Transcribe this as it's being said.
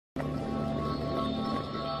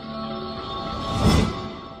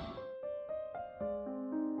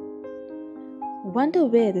Wonder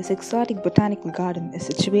where this exotic botanical garden is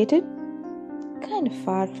situated? Kind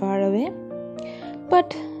of far away.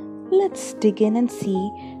 But let's dig in and see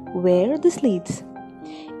where this leads.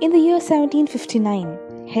 In the year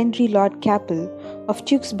 1759, Henry Lord Capel of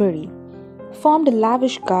Tewkesbury formed a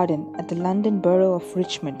lavish garden at the London borough of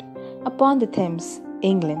Richmond upon the Thames,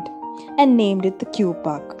 England, and named it the Kew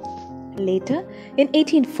Park. Later, in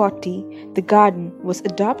 1840, the garden was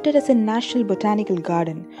adopted as a national botanical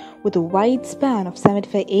garden with a wide span of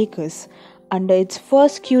 75 acres under its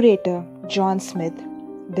first curator, John Smith,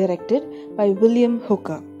 directed by William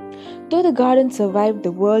Hooker. Though the garden survived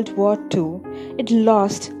the World War II, it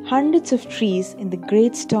lost hundreds of trees in the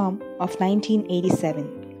Great Storm of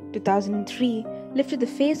 1987. 2003 lifted the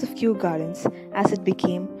face of Kew Gardens as it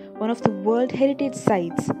became one of the World Heritage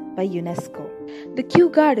Sites by UNESCO. The Kew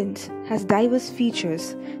Gardens has diverse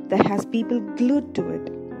features that has people glued to it.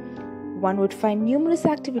 One would find numerous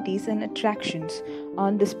activities and attractions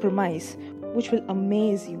on this premise which will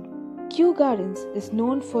amaze you. Kew Gardens is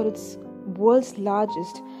known for its world's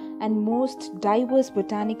largest and most diverse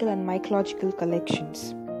botanical and mycological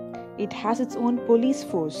collections. It has its own police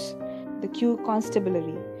force, the Kew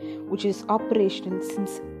Constabulary, which is operational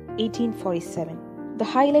since 1847. The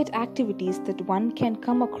highlight activities that one can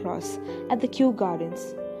come across at the Kew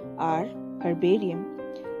Gardens are herbarium,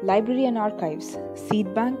 library and archives,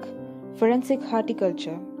 seed bank, forensic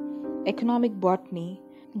horticulture, economic botany,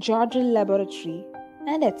 Jordal laboratory,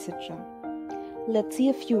 and etc. Let's see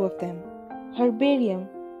a few of them. Herbarium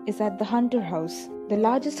is at the Hunter House, the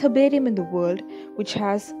largest herbarium in the world, which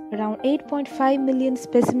has around 8.5 million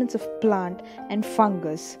specimens of plant and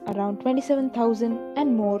fungus, around 27,000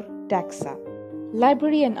 and more taxa.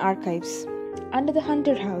 Library and archives. Under the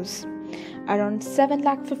Hunter House, around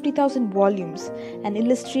 750,000 volumes and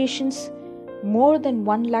illustrations, more than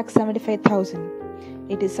 175,000.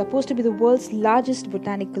 It is supposed to be the world's largest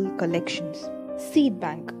botanical collections. Seed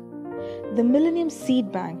Bank. The Millennium Seed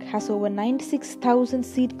Bank has over 96,000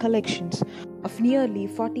 seed collections of nearly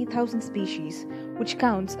 40,000 species, which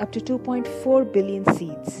counts up to 2.4 billion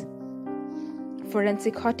seeds.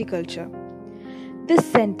 Forensic horticulture. This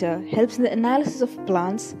center helps in the analysis of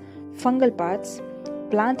plants, fungal parts,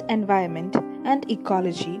 plant environment, and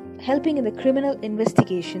ecology, helping in the criminal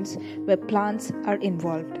investigations where plants are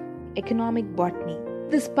involved. Economic botany.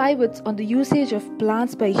 This pivots on the usage of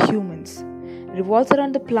plants by humans, revolves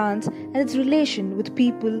around the plants and its relation with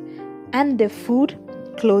people and their food,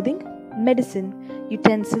 clothing, medicine,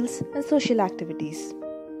 utensils, and social activities.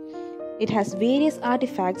 It has various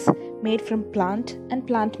artifacts made from plant and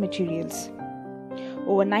plant materials.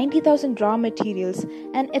 Over 90,000 raw materials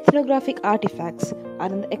and ethnographic artifacts are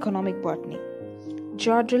in the economic botany.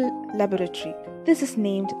 Jordal Laboratory. This is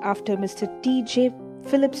named after Mr. T.J.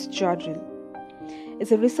 Phillips Jordal.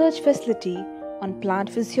 It's a research facility on plant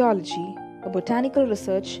physiology, botanical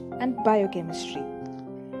research, and biochemistry.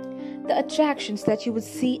 The attractions that you would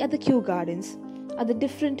see at the Kew Gardens are the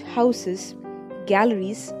different houses,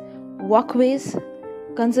 galleries, walkways,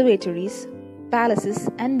 conservatories, palaces,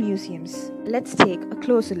 and museums. Let's take a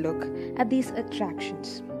closer look at these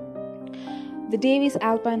attractions. The Davies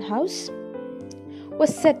Alpine House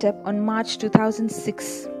was set up on March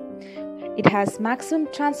 2006. It has maximum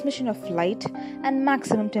transmission of light and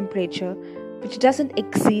maximum temperature which doesn't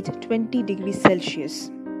exceed 20 degrees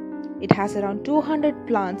Celsius. It has around 200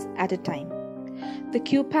 plants at a time. The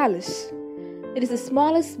Kew Palace. It is the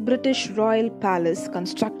smallest British royal palace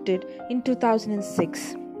constructed in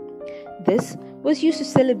 2006. This was used to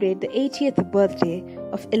celebrate the 80th birthday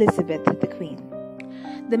of Elizabeth the Queen.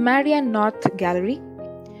 The Marianne North Gallery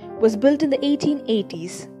was built in the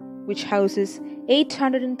 1880s, which houses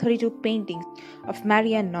 832 paintings of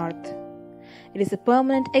Marianne North. It is a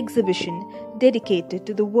permanent exhibition dedicated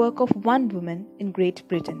to the work of one woman in Great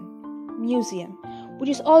Britain. Museum, which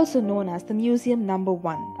is also known as the Museum No.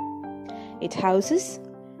 1. It houses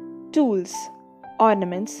tools,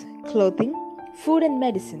 ornaments, clothing, food and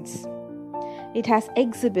medicines. It has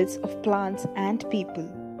exhibits of plants and people.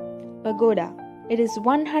 Pagoda. It is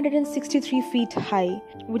 163 feet high,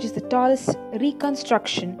 which is the tallest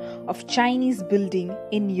reconstruction of Chinese building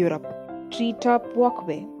in Europe. Treetop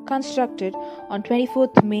Walkway, constructed on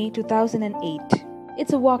 24th May 2008.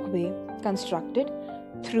 It's a walkway constructed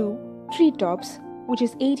through treetops, which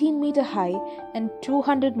is 18 meter high and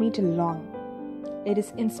 200 meter long. It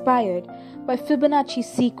is inspired by Fibonacci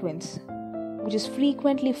sequence, which is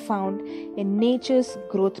frequently found in nature's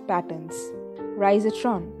growth patterns.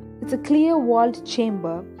 Rhizotron. It's a clear walled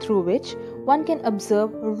chamber through which one can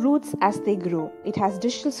observe roots as they grow. It has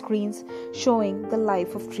digital screens showing the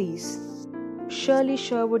life of trees. Shirley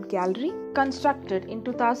Sherwood Gallery, constructed in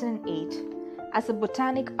 2008. as a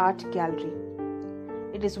botanic art gallery.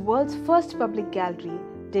 It is world's first public gallery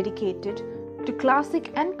dedicated to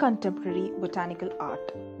classic and contemporary botanical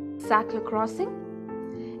art. Sackler Crossing,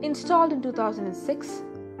 installed in 2006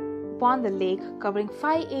 upon the lake covering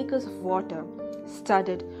 5 acres of water,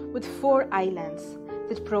 studded with 4 islands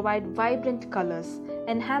that provide vibrant colors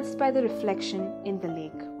enhanced by the reflection in the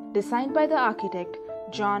lake. Designed by the architect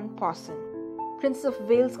John Pawson. Princess of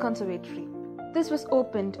Wales Conservatory. This was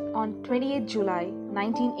opened on 28 July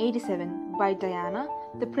 1987 by Diana,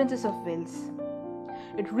 the Princess of Wales.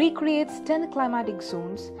 It recreates 10 climatic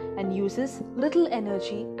zones and uses little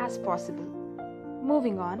energy as possible.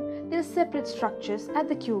 Moving on, there are separate structures at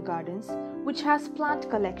the Kew Gardens which has plant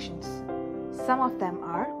collections. Some of them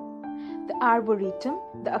are the Arboretum,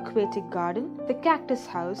 the Aquatic Garden, the Cactus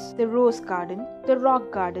House, the Rose Garden, the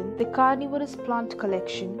Rock Garden, the Carnivorous Plant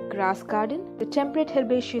Collection, Grass Garden, the Temperate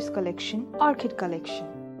Herbaceous Collection, Orchid Collection.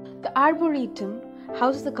 The Arboretum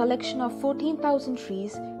houses a collection of 14,000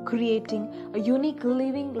 trees, creating a unique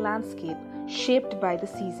living landscape shaped by the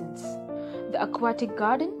seasons. The Aquatic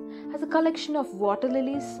Garden has a collection of water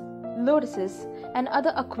lilies, lotuses, and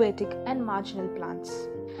other aquatic and marginal plants.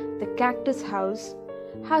 The Cactus House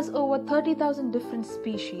has over 30,000 different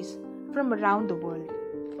species from around the world.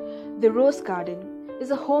 The Rose Garden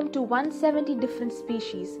is a home to 170 different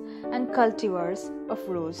species and cultivars of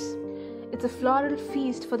rose. It's a floral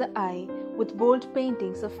feast for the eye with bold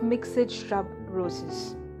paintings of mixed shrub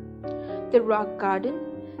roses. The Rock Garden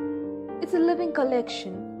is a living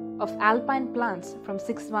collection of alpine plants from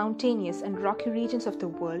 6 mountainous and rocky regions of the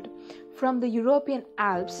world, from the European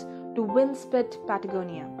Alps to windswept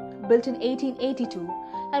Patagonia, built in 1882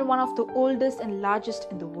 and one of the oldest and largest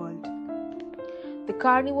in the world. The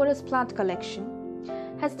Carnivorous Plant Collection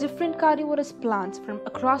has different carnivorous plants from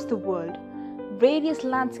across the world, various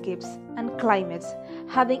landscapes and climates,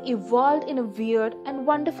 having evolved in a weird and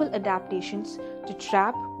wonderful adaptations to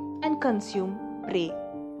trap and consume prey.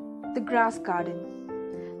 The Grass Garden.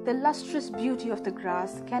 The lustrous beauty of the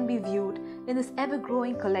grass can be viewed in this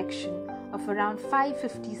ever-growing collection of around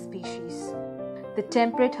 550 species. The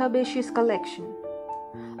Temperate Herbaceous Collection.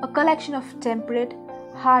 A collection of temperate,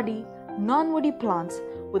 hardy, non-woody plants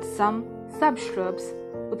with some subshrubs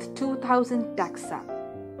with 2,000 taxa.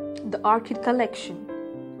 The Orchid Collection.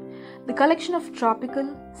 The collection of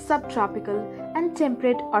tropical, subtropical and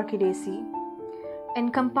temperate orchidaceae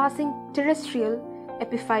encompassing terrestrial,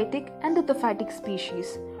 epiphytic and lithophytic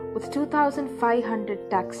species with 2,500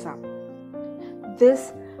 taxa.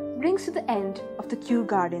 This brings to the end of the Kew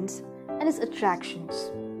Gardens and its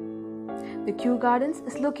attractions. The Kew Gardens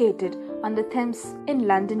is located on the Thames in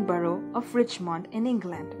London Borough of Richmond in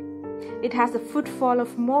England. It has a footfall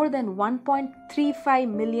of more than 1.35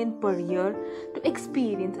 million per year to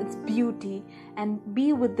experience its beauty and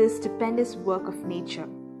be with this stupendous work of nature.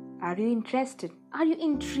 Are you interested? Are you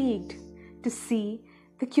intrigued to see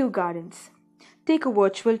the Kew Gardens? Take a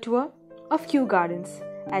virtual tour of Kew Gardens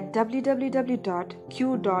at www.kew.org.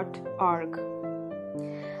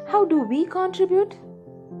 How do we contribute?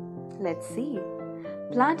 Let's see.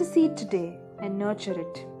 Plant a seed today and nurture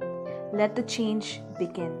it. Let the change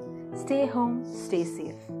begin. Stay home, stay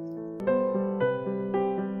safe.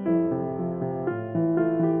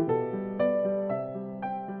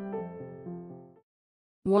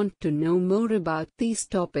 Want to know more about these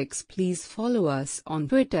topics? Please follow us on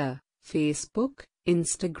Twitter, Facebook,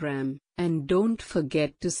 Instagram, and don't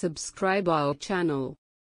forget to subscribe our channel.